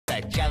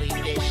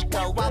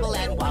go wobble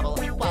and wobble,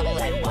 wobble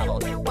and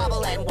wobble,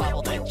 wobble and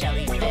wobble. The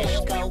jellyfish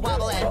go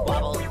wobble and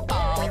wobble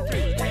all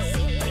through the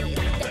sea.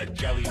 The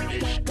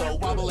jellyfish go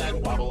wobble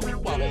and wobble,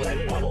 wobble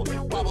and wobble,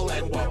 wobble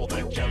and wobble.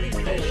 The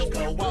jellyfish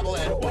go wobble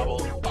and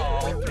wobble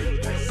all through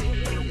the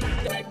sea.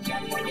 The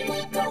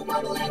jellyfish go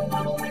wobble and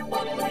wobble,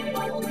 wobble and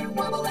wobble,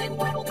 wobble and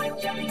wobble. The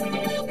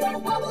jellyfish go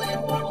wobble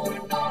and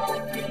wobble all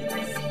through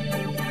the sea.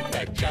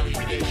 The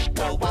jellyfish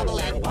go wobble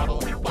and wobble,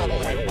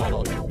 wobble and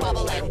wobble,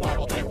 wobble and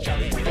wobble. The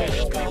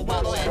jellyfish go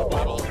wobble and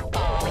wobble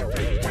all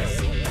through the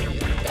sea.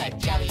 The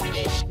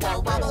jellyfish go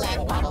wobble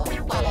and wobble,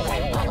 wobble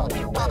and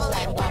wobble, wobble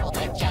and wobble.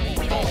 The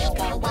jellyfish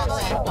go wobble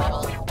and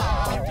wobble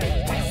all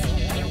through the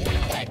sea.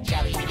 The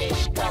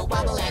jellyfish go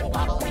wobble and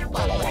wobble,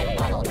 wobble and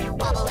wobble,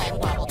 wobble and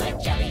wobble. The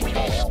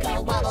jellyfish go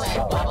wobble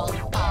and wobble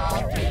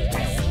all through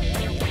the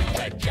sea.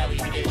 The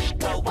jellyfish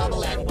go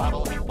wobble and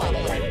wobble,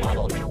 wobble and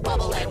wobble,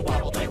 wobble and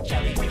wobble. The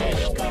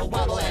jellyfish go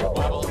wobble and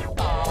wobble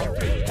all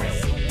through the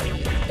sea.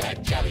 The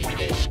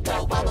jellyfish go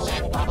wobble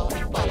and wobble,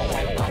 wobble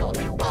and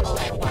wobble, wobble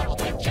and wobble.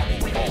 The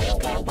jellyfish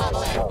go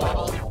wobble and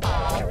wobble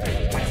all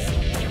through the sea.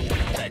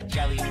 The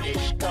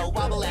jellyfish go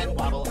wobble and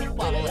wobble,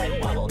 wobble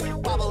and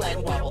wobble, wobble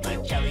and wobble.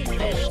 The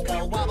jellyfish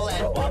go wobble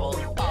and wobble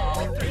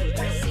all through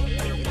the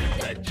sea.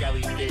 The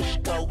jellyfish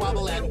go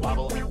wobble and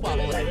wobble,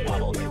 wobble and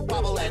wobble,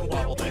 wobble and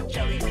wobble. The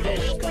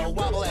jellyfish go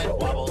wobble and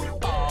wobble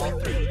all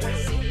through the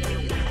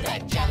sea. The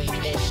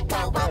jellyfish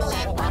go wobble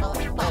and wobble,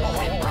 wobble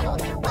and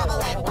wobble,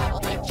 wobble and wobble.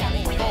 The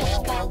jellyfish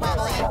go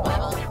wobble and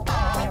wobble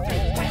all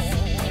through the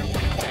sea.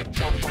 The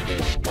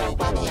jellyfish go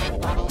wobble and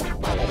wobble,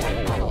 wobble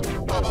and wobble,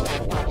 wobble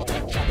and wobble.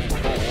 The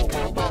jellyfish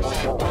go wobble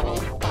and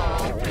wobble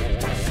all through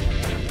the sea.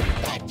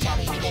 The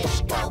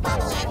jellyfish go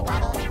wobble and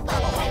wobble,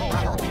 wobble and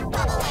wobble,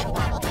 wobble and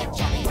wobble. The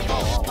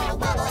jellyfish go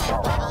wobble and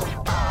wobble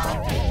all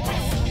through the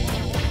sea.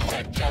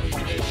 The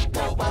jellyfish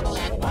go wobble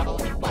and wobble,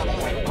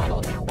 wobble and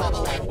wobble,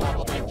 wobble and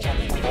wobble. The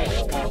jellyfish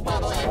go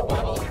wobble and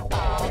wobble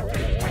all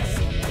through the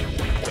sea.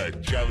 The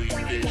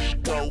jellyfish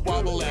go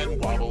wobble and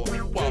wobble,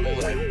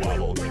 wobble and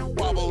wobble,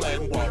 wobble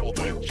and wobble.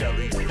 The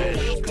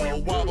jellyfish go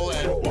wobble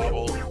and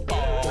wobble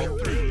all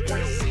through the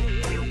sea.